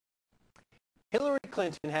Hillary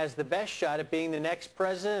Clinton has the best shot at being the next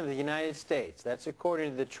president of the United States. That's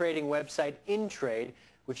according to the trading website Intrade,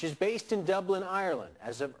 which is based in Dublin, Ireland.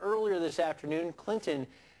 As of earlier this afternoon, Clinton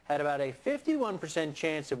had about a 51%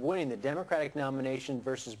 chance of winning the Democratic nomination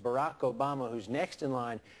versus Barack Obama, who's next in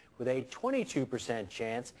line with a 22%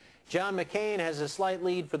 chance. John McCain has a slight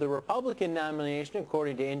lead for the Republican nomination,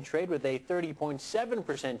 according to Intrade, with a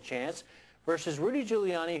 30.7% chance versus Rudy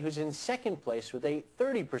Giuliani, who's in second place with a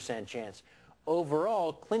 30% chance.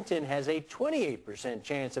 Overall, Clinton has a 28%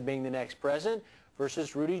 chance of being the next president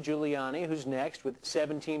versus Rudy Giuliani, who's next with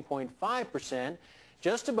 17.5%,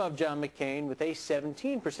 just above John McCain with a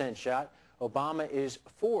 17% shot. Obama is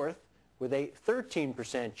fourth with a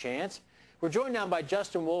 13% chance. We're joined now by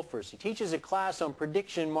Justin Wolfers. He teaches a class on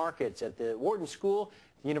prediction markets at the Wharton School,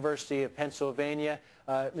 the University of Pennsylvania.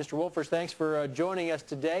 Mr. Wolfers, thanks for joining us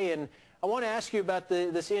today. And I want to ask you about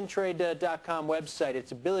this Intrade.com website,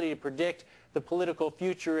 its ability to predict the political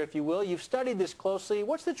future, if you will. You've studied this closely.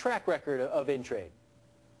 What's the track record of Intrade?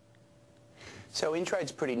 So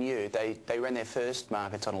Intrade's pretty new. They ran their first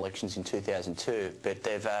markets on elections in 2002, but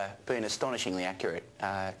they've been astonishingly accurate.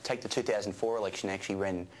 Take the 2004 election, actually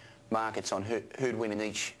ran markets on who'd win in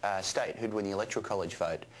each state, who'd win the Electoral College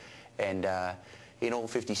vote. And in all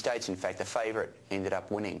 50 states, in fact, the favourite ended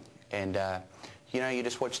up winning. And you know, you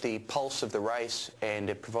just watch the pulse of the race, and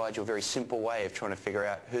it provides you a very simple way of trying to figure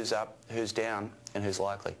out who's up, who's down, and who's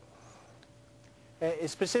likely.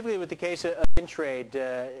 Specifically with the case of Intrade,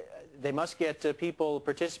 they must get people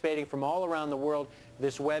participating from all around the world,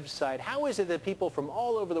 this website. How is it that people from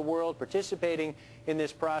all over the world participating in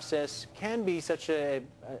this process can be such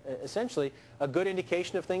essentially a good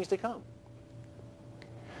indication of things to come?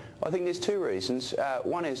 I think there's two reasons.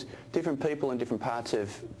 One is different people in different parts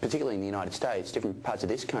of, particularly in the United States, different parts of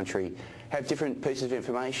this country, have different pieces of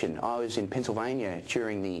information. I was in Pennsylvania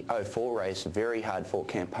during the 2004 race, a very hard-fought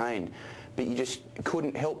campaign, but you just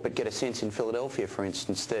couldn't help but get a sense in Philadelphia, for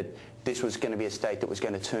instance, that this was going to be a state that was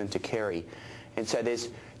going to turn to Kerry. And so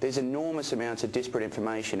there's enormous amounts of disparate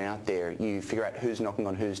information out there. You figure out who's knocking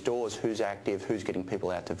on whose doors, who's active, who's getting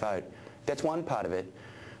people out to vote. That's one part of it.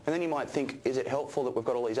 And then you might think, is it helpful that we've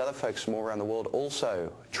got all these other folks from all around the world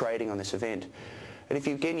also trading on this event? And if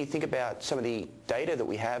you, again, you think about some of the data that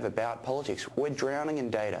we have about politics, we're drowning in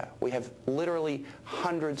data. We have literally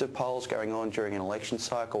hundreds of polls going on during an election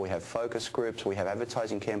cycle. We have focus groups, we have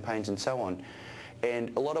advertising campaigns and so on.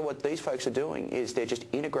 And a lot of what these folks are doing is they're just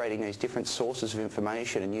integrating these different sources of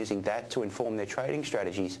information and using that to inform their trading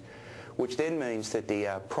strategies, which then means that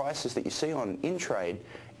the prices that you see on Intrade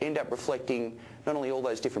end up reflecting not only all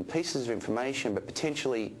those different pieces of information, but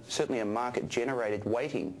potentially certainly a market-generated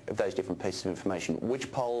weighting of those different pieces of information.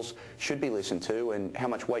 Which polls should be listened to, and how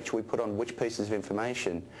much weight should we put on which pieces of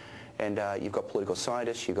information? And you've got political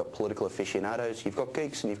scientists, you've got political aficionados, you've got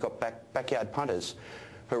geeks, and you've got backyard punters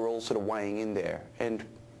who are all sort of weighing in there. And,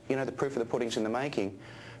 you know, the proof of the pudding's in the making.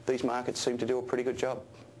 These markets seem to do a pretty good job.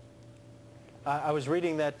 I was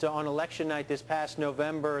reading that on election night this past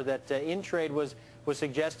November that Intrade was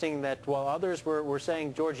suggesting that while others were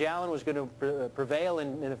saying George Allen was going to prevail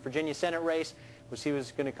in the Virginia Senate race, he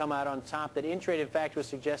was going to come out on top, that Intrade in fact was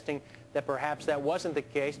suggesting that perhaps that wasn't the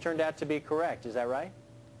case. Turned out to be correct. Is that right?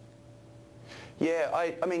 Yeah,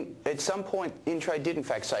 I mean, at some point, Intrade did in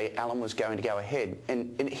fact say Allen was going to go ahead.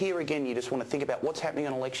 And here again, you just want to think about what's happening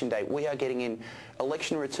on election day. We are getting in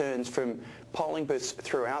election returns from polling booths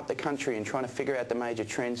throughout the country, and trying to figure out the major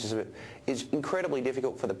trends is incredibly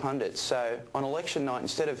difficult for the pundits. So on election night,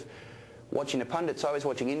 instead of watching the pundits, I was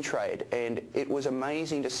watching Intrade, and it was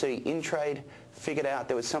amazing to see Intrade figured out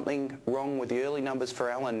there was something wrong with the early numbers for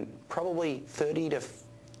Allen, probably 30 to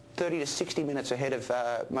 60 minutes ahead of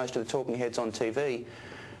most of the talking heads on TV.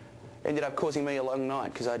 Ended up causing me a long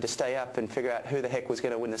night because I had to stay up and figure out who the heck was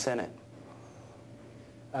going to win the Senate.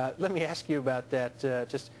 Let me ask you about that.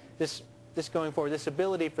 Just this going forward, this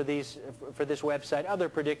ability for this website, other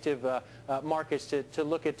predictive markets to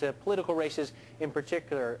look at political races in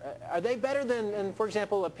particular. Are they better than, for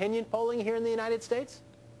example, opinion polling here in the United States?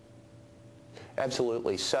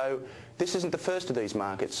 Absolutely. So this isn't the first of these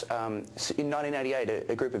markets. In 1988,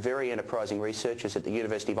 a group of very enterprising researchers at the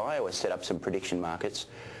University of Iowa set up some prediction markets.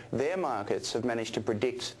 Their markets have managed to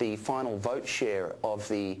predict the final vote share of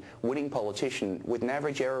the winning politician with an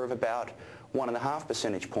average error of about 1.5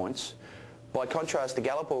 percentage points. By contrast, the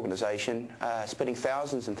Gallup organisation, spending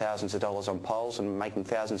thousands and thousands of dollars on polls and making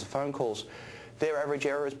thousands of phone calls, their average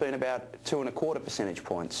error has been about 2.25 percentage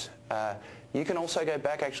points. You can also go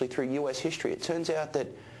back actually through US history. It turns out that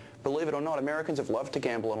believe it or not, Americans have loved to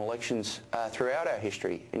gamble on elections throughout our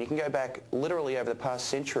history. And you can go back literally over the past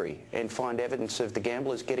century and find evidence of the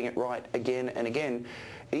gamblers getting it right again and again,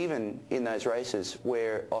 even in those races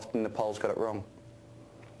where often the polls got it wrong.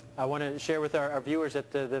 I want to share with our viewers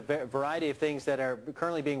that the variety of things that are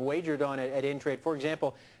currently being wagered on at Intrade. For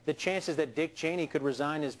example, the chances that Dick Cheney could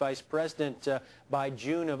resign as vice president by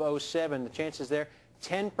June of '07, the chances there,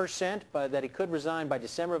 10% that he could resign by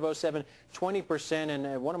December of '07, 20%,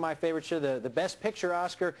 and one of my favorites here, the Best Picture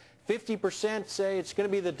Oscar, 50% say it's going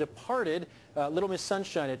to be The Departed, Little Miss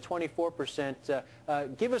Sunshine at 24%.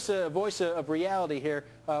 Give us a voice of reality here.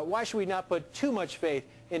 Why should we not put too much faith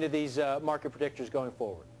into these market predictors going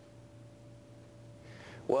forward?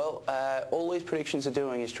 Well, all these predictions are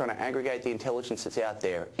doing is trying to aggregate the intelligence that's out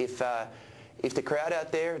there. If the crowd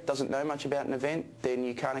out there doesn't know much about an event, then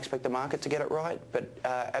you can't expect the market to get it right. But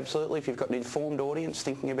absolutely, if you've got an informed audience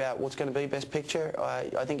thinking about what's going to be Best Picture,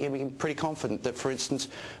 I think you'll be pretty confident that, for instance,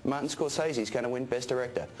 Martin Scorsese is going to win Best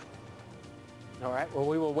Director. All right. Well,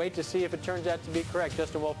 we will wait to see if it turns out to be correct.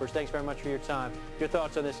 Justin Wolfers, thanks very much for your time. Your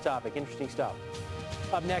thoughts on this topic. Interesting stuff.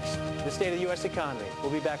 Up next, the state of the U.S. economy.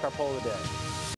 We'll be back, our poll of the day.